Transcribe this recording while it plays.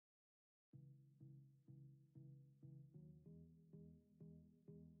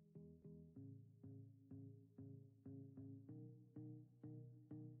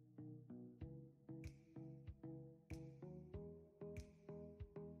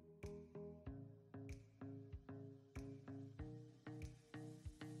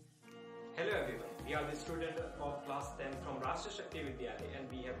Hello everyone, we are the students of class 10 from Sikkim Vidyalaya and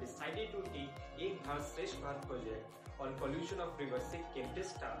we have decided to take Ek Bharat Shreshtha project on pollution of river Sikkim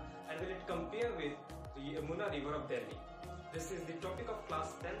Teesta and will it compare with the Yamuna River of Delhi. This is the topic of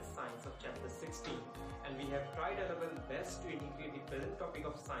class 10 science of chapter 16 and we have tried our level best to integrate the present topic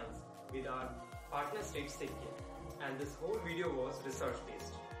of science with our partner state Sikkim, and this whole video was research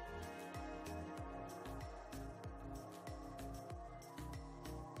based.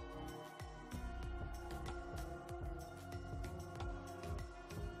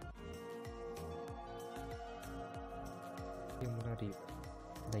 Yamuna River.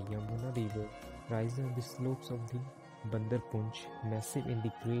 The Yamuna River rises on the slopes of the Bandarpunj massif in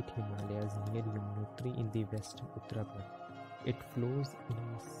the Great Himalayas near Yamunotri in the western Uttarakhand. It flows in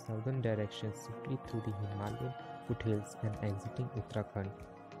a southern direction swiftly through the Himalayan foothills and exiting Uttarakhand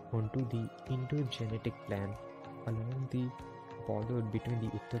onto the Indo-Gangetic Plain along the border between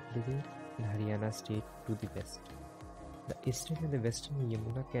the Uttar Pradesh and Haryana state to the west. The eastern and the western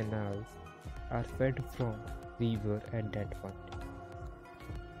Yamuna canals are fed from river at that point.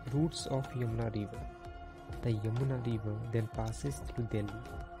 Routes of Yamuna River. The Yamuna River then passes through Delhi,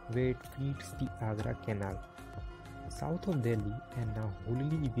 where it feeds the Agra Canal. South of Delhi and now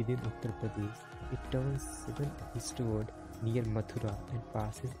wholly within Uttar Pradesh, it turns southeastward near Mathura and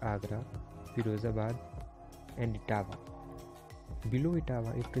passes Agra, Firozabad and Etawah. Below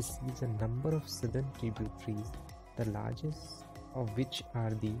Etawah, it receives a number of southern tributaries, the largest of which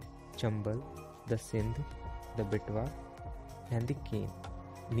are the Chambal, the Sindh, the Betwa and the Kane.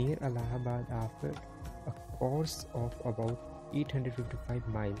 Near Allahabad, after a course of about 855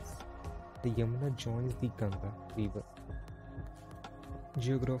 miles, the Yamuna joins the Ganga River.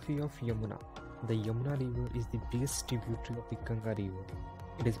 Geography of Yamuna. The Yamuna River is the biggest tributary of the Ganga River.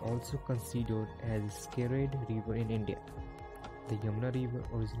 It is also considered as the sacred river in India. The Yamuna River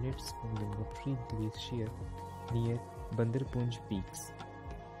originates from Yamunotri Glacier near Bandarpunj peaks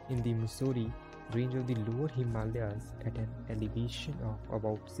in the Mussoorie range of the lower Himalayas at an elevation of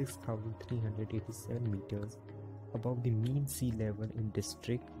about 6,387 meters above the mean sea level in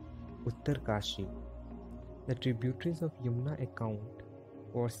district Uttarkashi. The tributaries of Yamuna account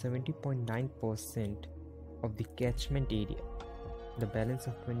for 70.9% of the catchment area. The balance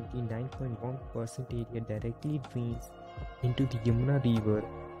of 29.1% area directly drains into the Yamuna River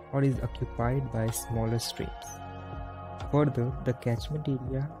or is occupied by smaller streams. Further, the catchment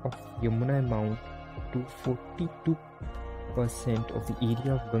area of Yamuna amount to 42% of the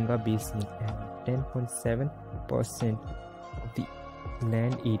area of Ganga Basin and 10.7% of the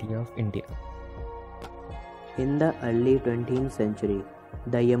land area of India. In the early 20th century,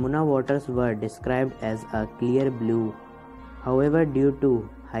 the Yamuna waters were described as a clear blue. However, due to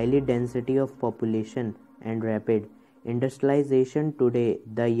high density of population and rapid industrialization today,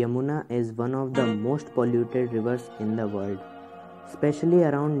 the Yamuna is one of the most polluted rivers in the world, especially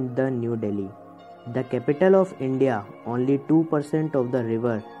around the New Delhi, the capital of India. Only 2% of the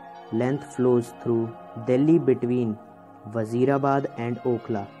river length flows through Delhi between Wazirabad and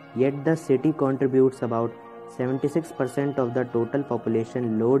Okhla, yet the city contributes about 76% of the total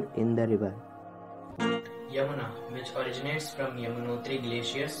population load in the river. Yamuna, which originates from Yamunotri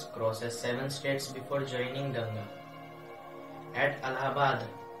glaciers, crosses 7 states before joining Ganga. At Allahabad,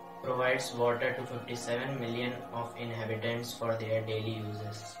 provides water to 57 million of inhabitants for their daily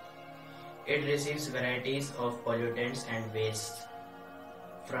uses. It receives varieties of pollutants and wastes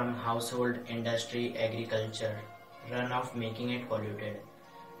from household, industry, agriculture, runoff making it polluted.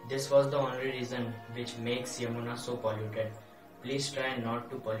 This was the only reason which makes Yamuna so polluted. Please try not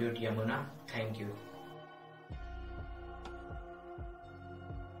to pollute Yamuna. Thank you.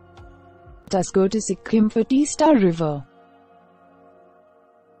 Let us go to Sikkim for Teesta River.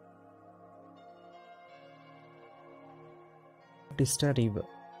 Teesta River.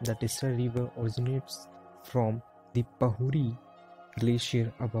 The Teesta River originates from the Pahuri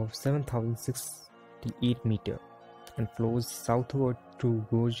Glacier above 7,068 meters and flows southward through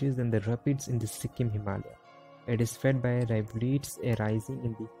gorges and the rapids in the Sikkim Himalaya. It is fed by rivulets arising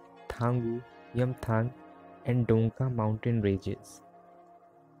in the Thangu, Yamthang and Dongka mountain ranges.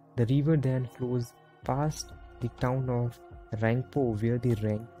 The river then flows past the town of Rangpo, where the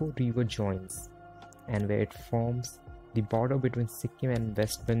Rangpo River joins and where it forms the border between Sikkim and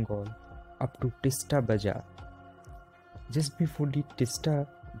West Bengal up to Teesta Bazaar. Just before the Teesta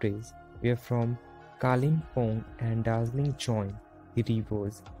bridge, where from Kalimpong and Darjeeling join the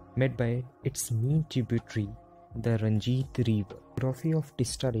rivers, met by its main tributary, the Ranjit River. Geography of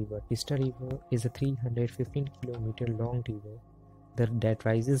Teesta River. Teesta River is a 315 km long river that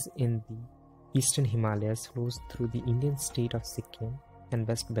rises in the eastern Himalayas, flows through the Indian state of Sikkim and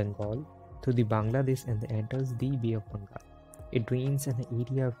West Bengal, through the Bangladesh and enters the Bay of Bengal. It drains an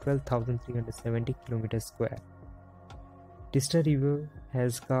area of 12,370 km square. Teesta River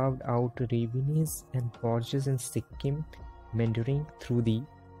has carved out ravines and gorges in Sikkim, meandering through the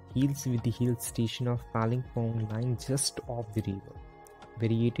hills with the hill station of Kalimpong lying just off the river.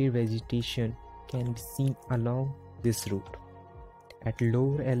 Variegated vegetation can be seen along this route. At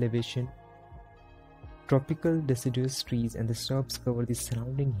lower elevation, tropical deciduous trees and the shrubs cover the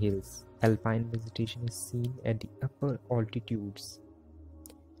surrounding hills. Alpine vegetation is seen at the upper altitudes.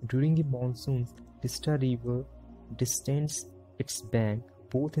 During the monsoons, Teesta River distends its bank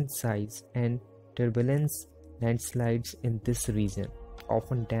both in size and turbulence. Landslides in this region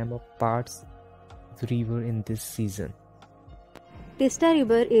often dam up parts of the river in this season. Teesta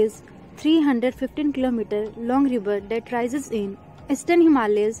River is 315 km long river that rises in eastern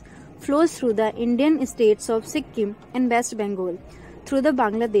Himalayas, flows through the Indian states of Sikkim and West Bengal, through the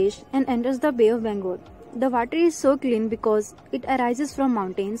Bangladesh and enters the Bay of Bengal. The water is so clean because it arises from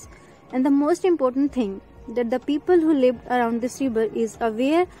mountains, and the most important thing that the people who live around this river is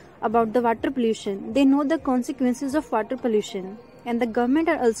aware about the water pollution. They know the consequences of water pollution, and the government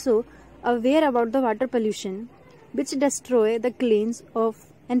are also aware about the water pollution which destroy the cleans of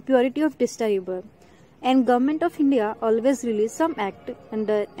and purity of Teesta River. And Government of India always release some act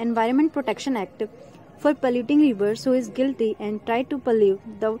under Environment Protection Act for polluting rivers. Who is guilty and try to pollute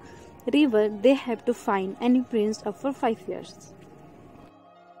the river, they have to fine and imprisoned up for 5 years.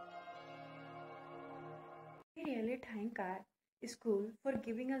 We really thank our school for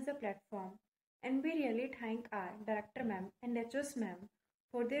giving us the platform, and we really thank our director ma'am and HOS ma'am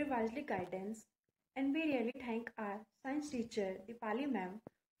for their wisely guidance, and we really thank our science teacher Dipali ma'am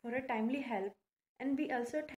for her timely help, and we also